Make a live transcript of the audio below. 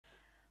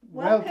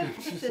Welcome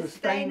to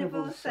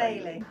Sustainable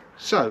Sailing.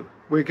 So,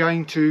 we're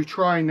going to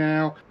try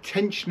now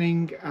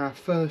tensioning our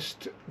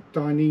first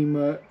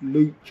Dyneema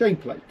loop chain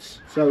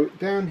plates. So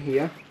down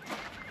here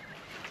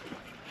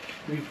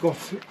we've got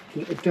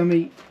a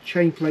dummy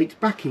chain plate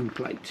backing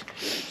plate.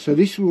 So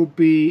this will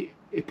be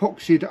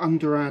epoxied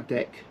under our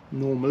deck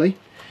normally,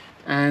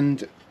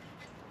 and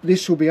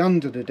this will be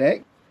under the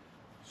deck.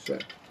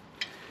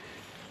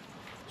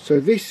 So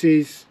this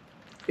is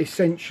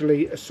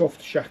essentially a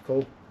soft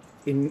shackle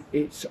in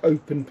its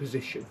open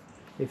position.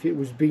 If it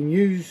was being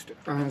used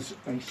as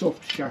a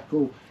soft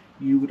shackle,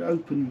 you would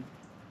open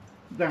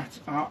that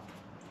up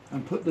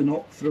and put the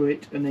knot through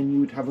it, and then you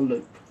would have a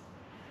loop.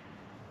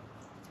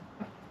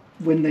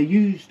 When they're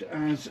used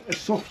as a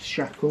soft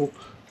shackle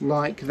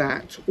like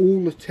that,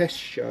 all the tests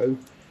show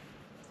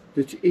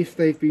that if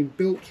they've been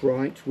built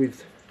right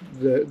with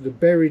the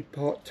buried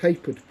part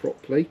tapered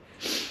properly,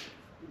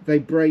 they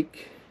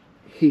break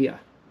here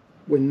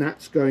when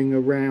that's going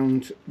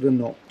around the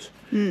knot.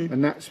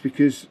 And that's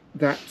because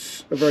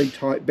that's a very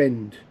tight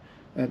bend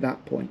at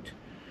that point.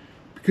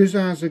 Because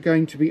ours are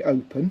going to be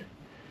open,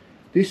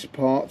 this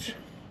part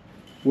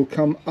will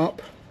come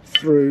up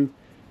through,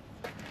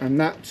 and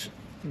that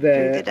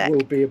there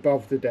will be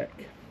above the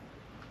deck.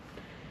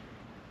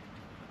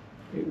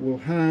 It will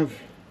have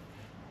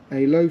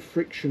a low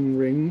friction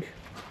ring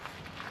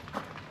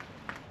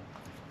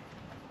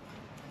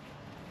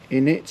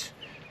in it,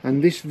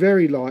 and this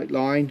very light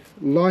line,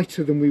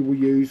 lighter than we will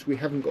use, we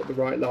haven't got the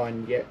right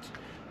line yet,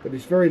 but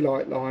this very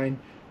light line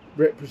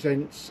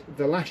represents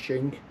the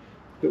lashing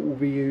that will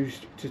be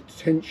used to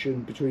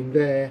tension between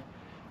there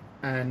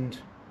and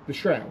the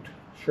shroud.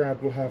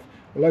 Shroud will have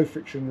a low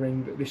friction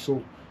ring that this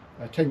will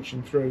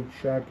tension through.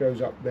 Shroud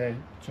goes up there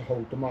to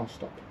hold the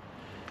mast up.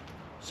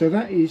 So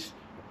that is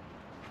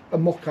a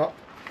mock-up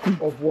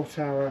of what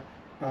our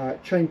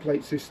chain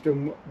plate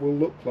system will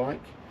look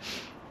like,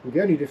 with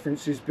the only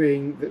differences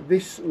being that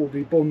this will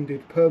be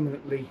bonded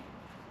permanently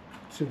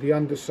to the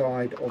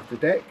underside of the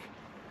deck.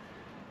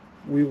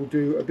 We will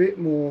do a bit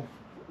more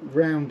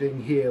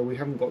rounding here. We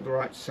haven't got the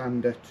right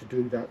sander to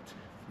do that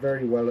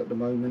very well at the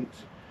moment,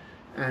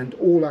 and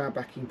all our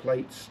backing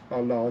plates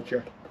are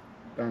larger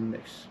than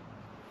this.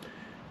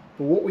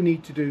 But what we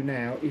need to do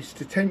now is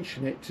to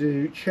tension it,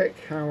 to check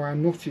how our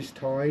knot is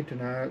tied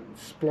and our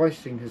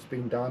splicing has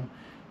been done,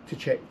 to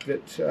check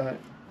that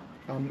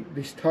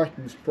this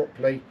tightens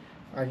properly,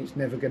 and it's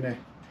never going to,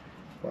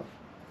 well,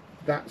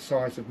 that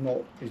size of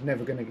knot is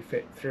never going to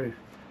fit through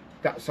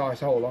that size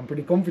hole. I'm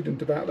pretty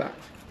confident about that.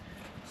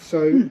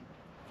 So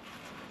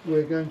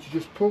we're going to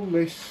just pull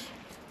this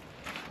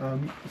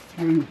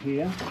through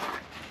here,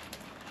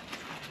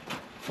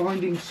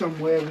 finding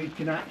somewhere we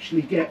can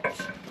actually get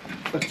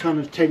a ton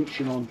of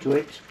tension onto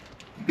it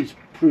is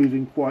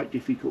proving quite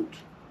difficult,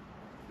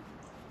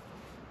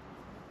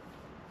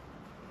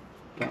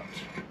 but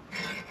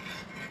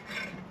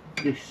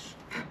this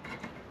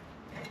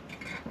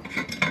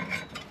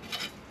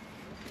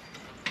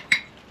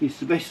is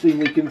the best thing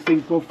we can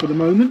think of for the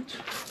moment.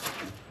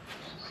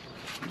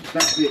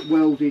 That bit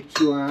welded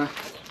to our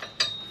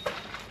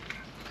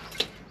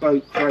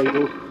boat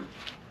cradle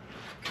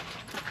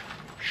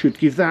should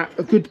give that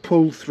a good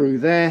pull through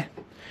there.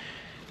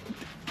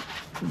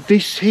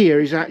 This here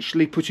is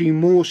actually putting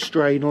more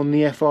strain on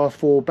the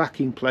FR4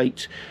 backing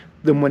plate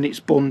than when it's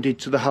bonded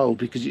to the hull,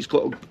 because it's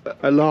got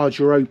a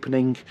larger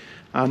opening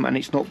and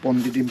it's not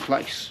bonded in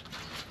place.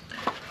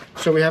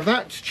 So we have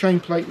that chain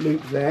plate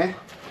loop there,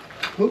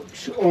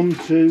 hooked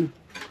onto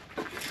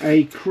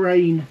a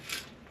crane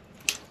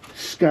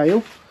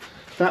scale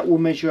that will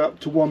measure up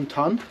to 1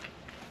 ton.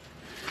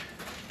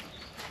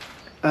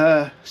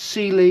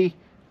 Sealy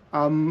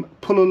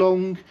pull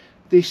along,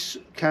 this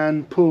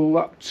can pull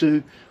up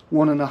to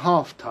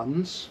 1.5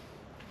 tons.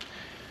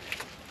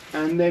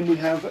 And then we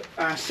have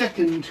our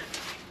second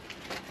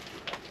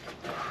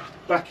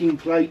backing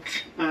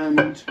plate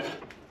and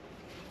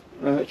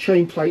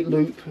chain plate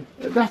loop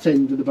at that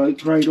end of the boat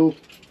cradle,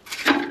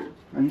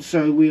 and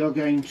so we are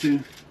going to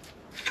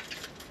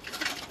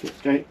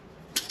get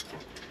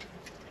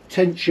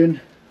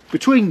tension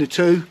between the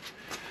two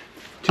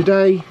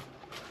today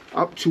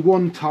up to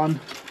 1 ton,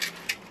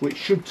 which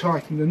should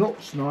tighten the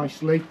knots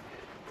nicely,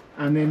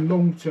 and then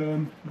long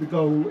term the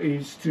goal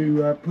is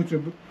to put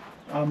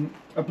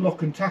a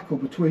block and tackle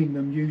between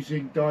them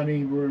using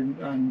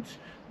Dyneema and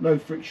low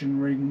friction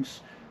rings,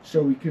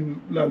 so we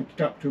can load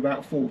it up to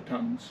about 4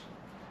 tons.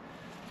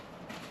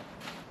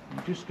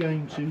 I'm just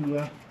going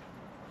to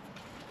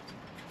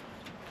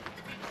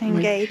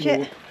engage make sure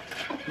it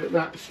that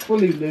that's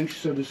fully loose,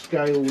 so the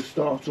scale will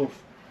start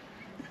off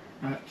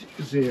at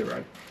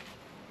 0.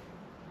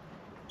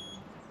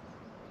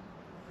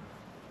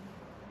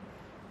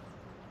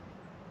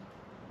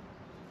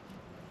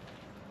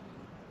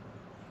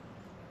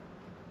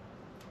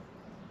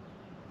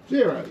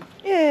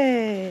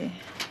 Yay!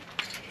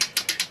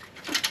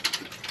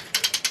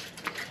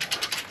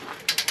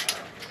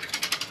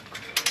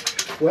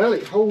 Well,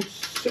 it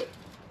holds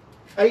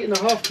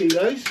 8.5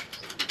 kilos.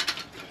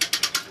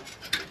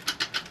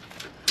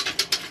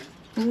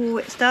 Ooh,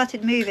 it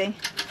started moving.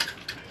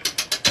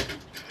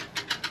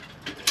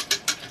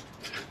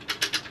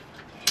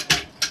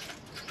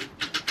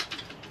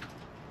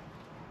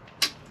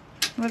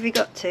 Where have you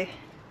got to?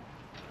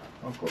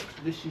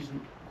 This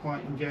isn't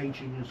quite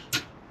engaging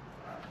as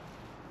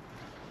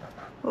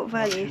What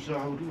much value? as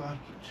I would like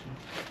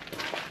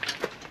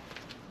it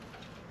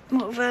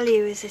What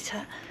value is it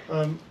at?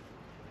 to.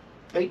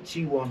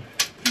 81.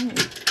 Ooh,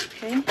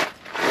 okay.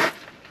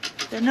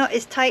 The knot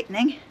is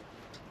tightening.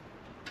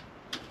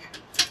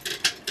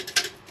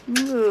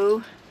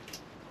 Ooh.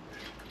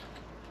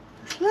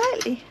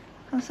 Slightly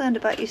concerned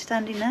about you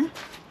standing there.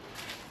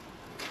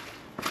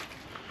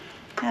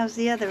 How's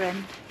the other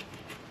end?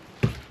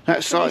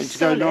 That's starting to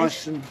go solid.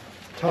 nice and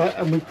tight,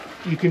 and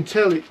you can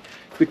tell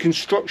the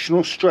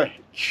constructional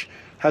stretch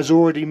has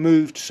already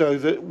moved so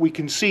that we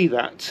can see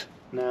that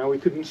now. We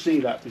couldn't see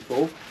that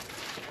before.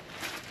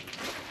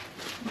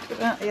 What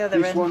about the other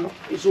This end? one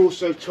is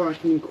also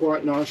tightening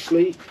quite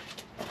nicely.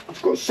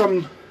 I've got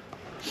some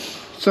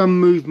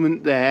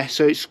movement there,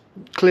 so it's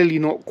clearly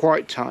not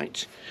quite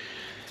tight.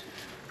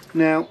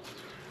 Now,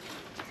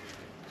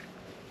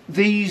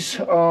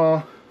 these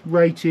are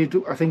rated,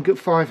 I think, at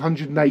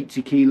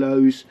 580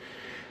 kilos,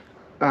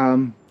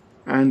 and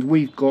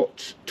we've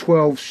got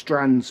 12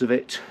 strands of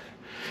it.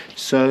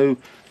 So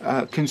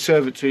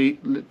conservatively,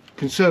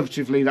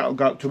 that'll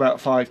go up to about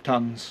 5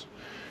 tons.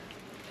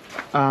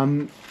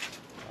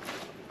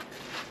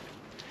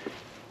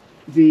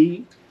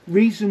 The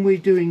reason we're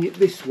doing it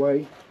this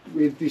way,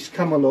 with this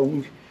come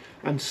along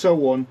and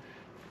so on,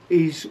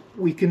 is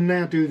we can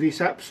now do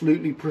this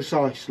absolutely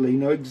precisely,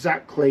 know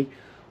exactly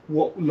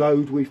what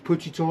load we've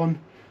put it on,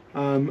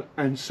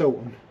 and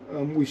so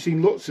on. We've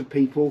seen lots of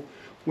people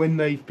when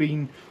they've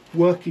been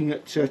working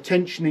at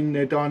tensioning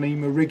their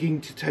Dyneema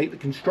rigging to take the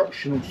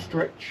constructional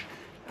stretch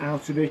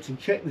out of it and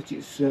check that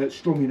it's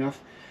strong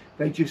enough,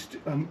 they just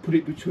put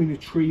it between a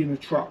tree and a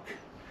truck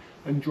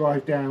and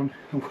drive down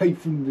away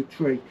from the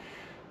tree.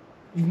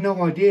 You've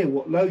no idea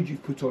what load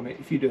you've put on it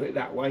if you do it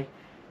that way.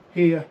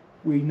 Here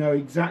we know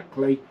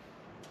exactly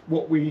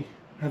what we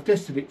have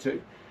tested it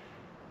to,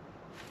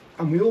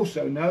 and we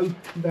also know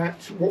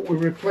that what we're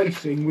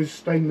replacing was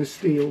stainless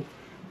steel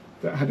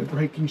that had a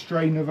breaking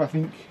strain of, I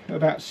think,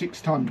 about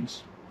 6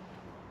 tons.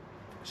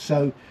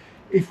 So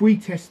if we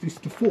test this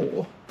to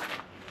 4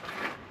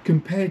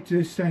 compared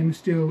to stainless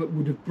steel that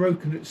would have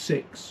broken at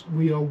 6,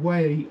 we are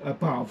way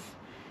above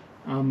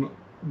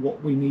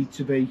what we need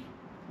to be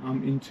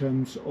in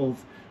terms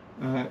of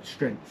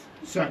strength.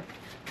 So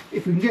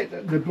if we can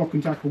get the block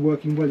and tackle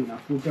working well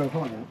enough, we'll go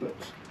higher, but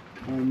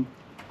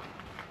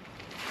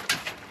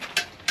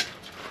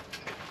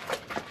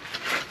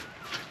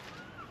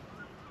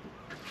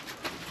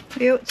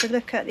We ought to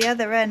look at the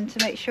other end to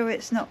make sure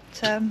it's not,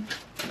 to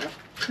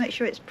make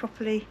sure it's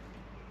properly.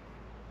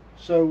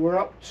 so we're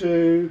up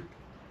to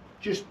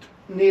just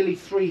nearly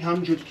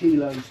 300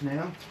 kilos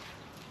now.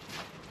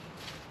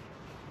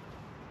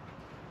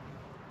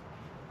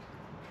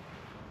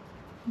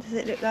 Does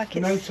it look like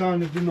it's... No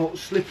sign of the knot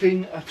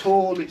slipping at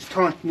all. It's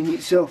tightening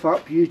itself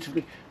up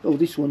beautifully. Oh,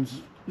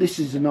 this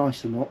is a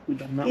nicer knot. We've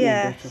done that one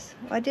better. Yes,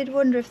 I did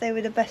wonder if they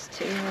were the best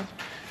two or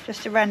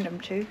just a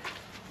random two.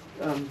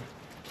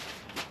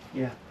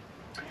 Yeah.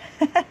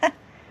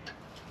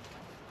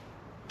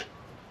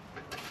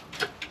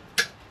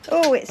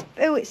 Oh,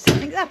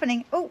 something's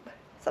happening. Oh,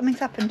 something's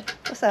happened.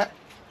 What's that?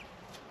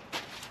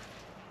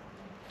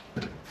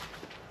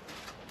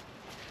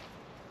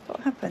 What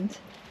happened?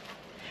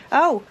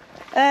 Oh,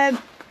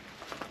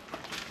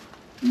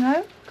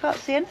 no, can't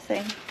see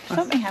anything.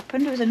 Something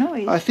happened. There was a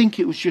noise. I think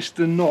it was just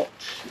the knot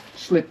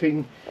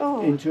slipping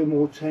Oh. into a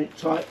more tight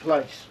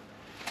place,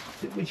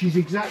 which is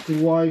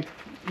exactly why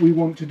we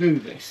want to do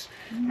this.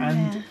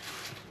 Yeah.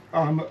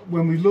 And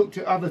when we looked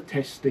at other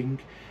testing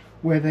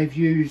where they've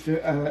used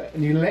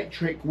an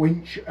electric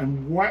winch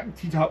and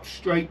whacked it up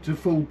straight to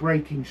full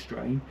braking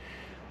strain,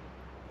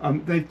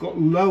 they've got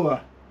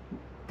lower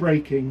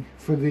braking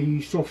for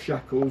the soft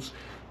shackles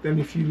than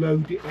if you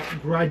load it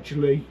up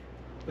gradually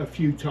a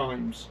few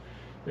times.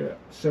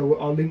 So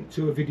I'll link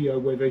to a video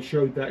where they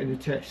showed that in a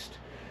test.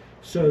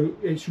 So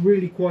it's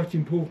really quite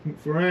important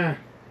for our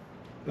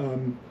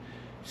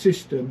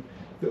system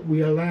that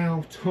we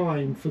allow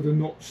time for the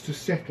knots to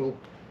settle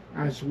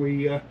as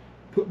we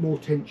put more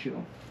tension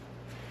on.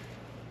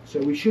 So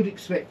we should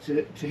expect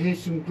to hear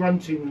some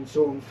grunting and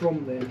so on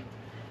from them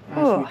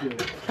as we do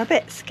it. It's a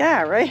bit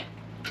scary.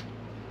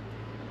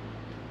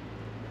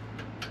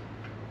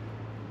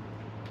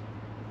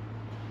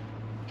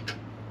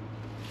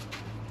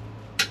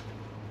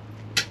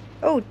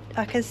 Oh,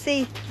 I can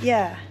see,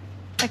 yeah,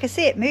 I can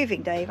see it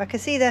moving, Dave. I can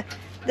see the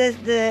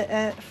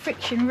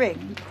friction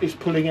ring It's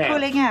pulling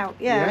out.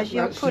 yeah, as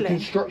you're that's pulling. the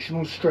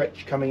constructional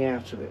stretch coming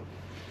out of it.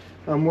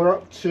 And we're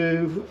up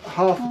to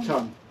half a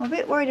ton. I'm a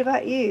bit worried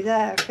about you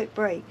there if it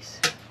breaks,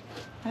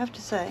 I have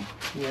to say.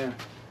 Yeah.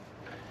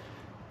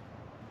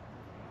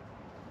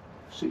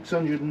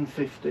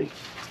 650.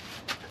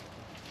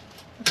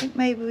 I think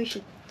maybe we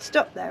should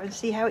stop there and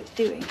see how it's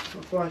doing.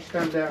 If I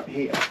stand out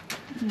here,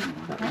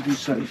 that would be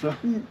safer.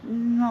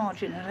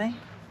 Marginally.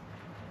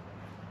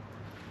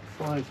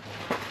 5.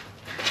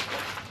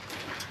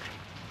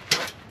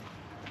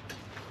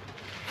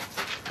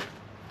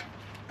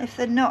 If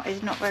the knot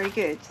is not very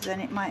good, then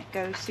it might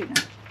go sooner.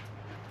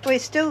 Well,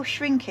 it's still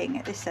shrinking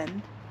at this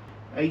end.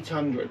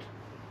 800.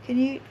 Can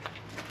you...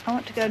 I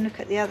want to go and look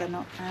at the other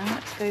knot now.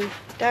 Let's go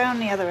down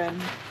the other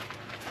end.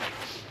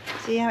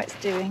 See how it's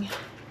doing.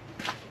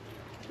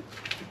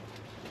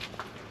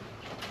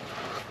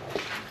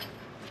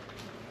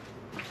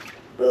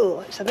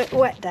 Oh, it's a bit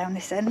wet down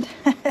this end.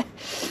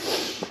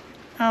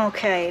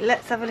 Okay,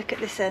 let's have a look at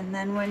this end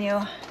then when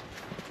you're...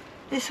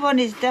 This one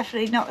is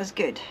definitely not as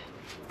good.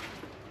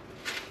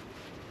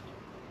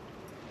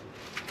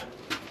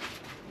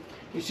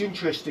 It's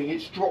interesting,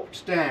 it's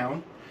dropped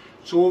down,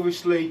 so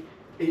obviously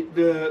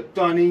the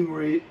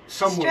Dyneema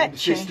somewhere in the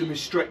system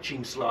is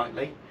stretching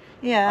slightly.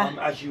 Yeah.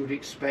 As you would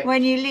expect.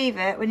 When you leave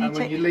it, when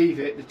you leave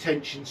it, the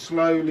tension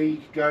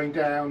slowly going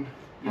down.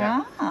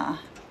 Yeah.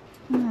 Ah.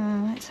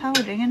 It's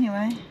holding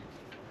anyway.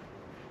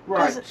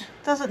 Right.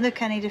 Doesn't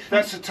look any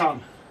different. That's a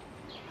ton.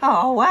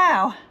 Oh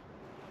wow.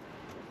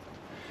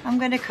 I'm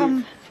going to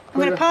come. I'm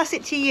going to pass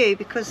it to you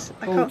because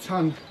I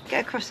can't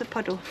get across the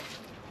puddle.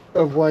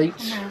 Of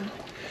weight.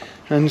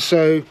 And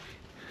so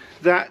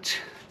that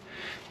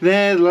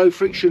there, the low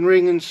friction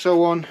ring and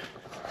so on,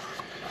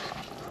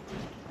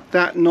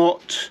 that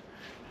knot,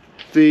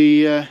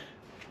 the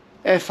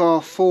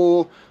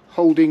FR4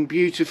 holding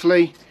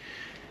beautifully,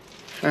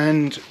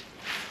 and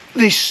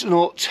this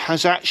knot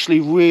has actually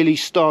really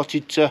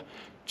started to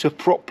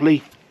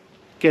properly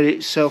get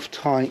itself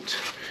tight.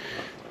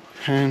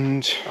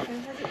 And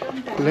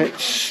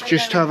let's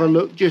just have a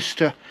look just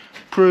to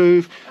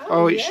prove.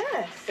 Oh,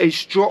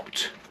 it's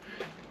dropped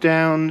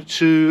down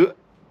to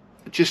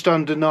just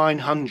under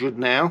 900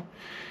 now,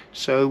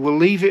 so we'll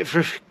leave it for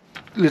a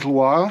little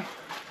while.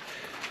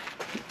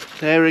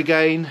 There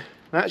again,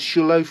 that's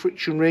your low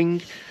friction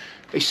ring.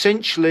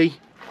 Essentially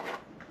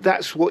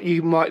that's what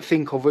you might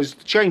think of as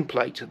the chain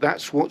plate.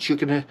 That's what you're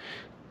going to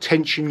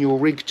tension your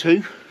rig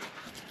to.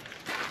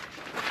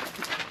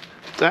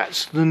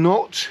 That's the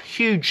knot,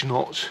 huge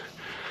knot.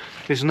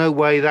 There's no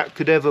way that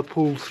could ever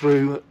pull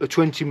through a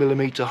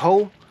 20mm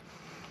hole,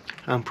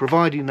 and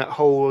providing that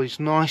hole is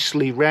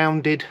nicely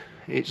rounded,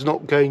 it's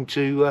not going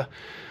to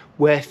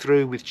wear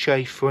through with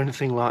chafe or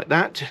anything like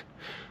that.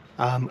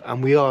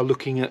 And we are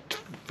looking at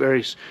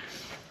various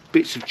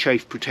bits of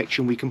chafe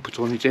protection we can put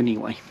on it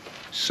anyway.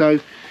 So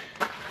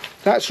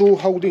that's all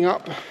holding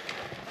up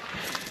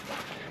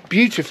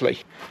beautifully.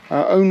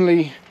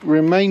 Only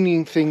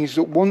remaining thing is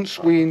that once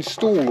we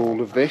install all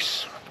of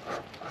this,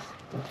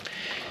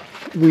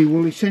 we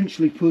will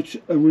essentially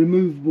put a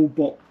removable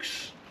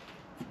box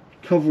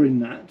covering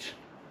that,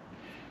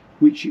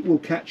 which it will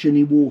catch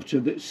any water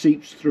that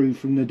seeps through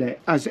from the deck.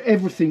 As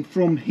everything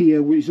from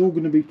here is all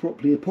going to be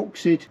properly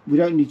epoxied, we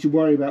don't need to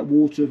worry about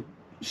water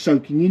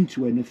soaking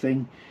into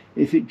anything.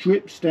 If it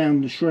drips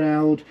down the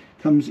shroud,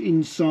 comes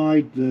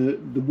inside the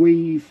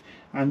weave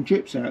and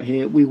drips out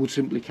here, we will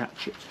simply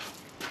catch it.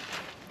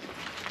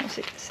 What's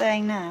it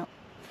saying now?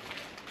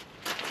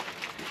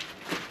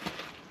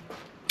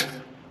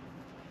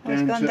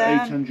 Down to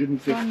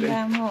 850. Gone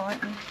down more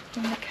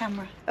from the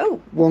camera.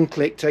 Oh! One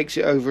click takes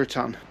it over a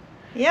ton.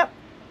 Yep,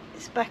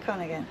 it's back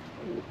on again.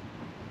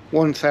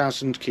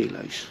 1,000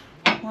 kilos.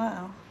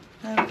 Wow,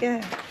 there we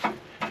go.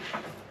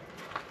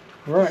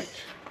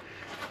 Right,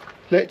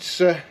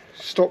 let's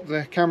stop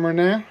the camera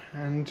now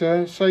and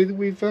say that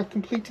we've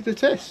completed the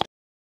test.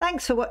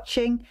 Thanks for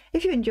watching.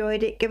 If you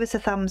enjoyed it, give us a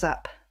thumbs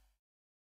up.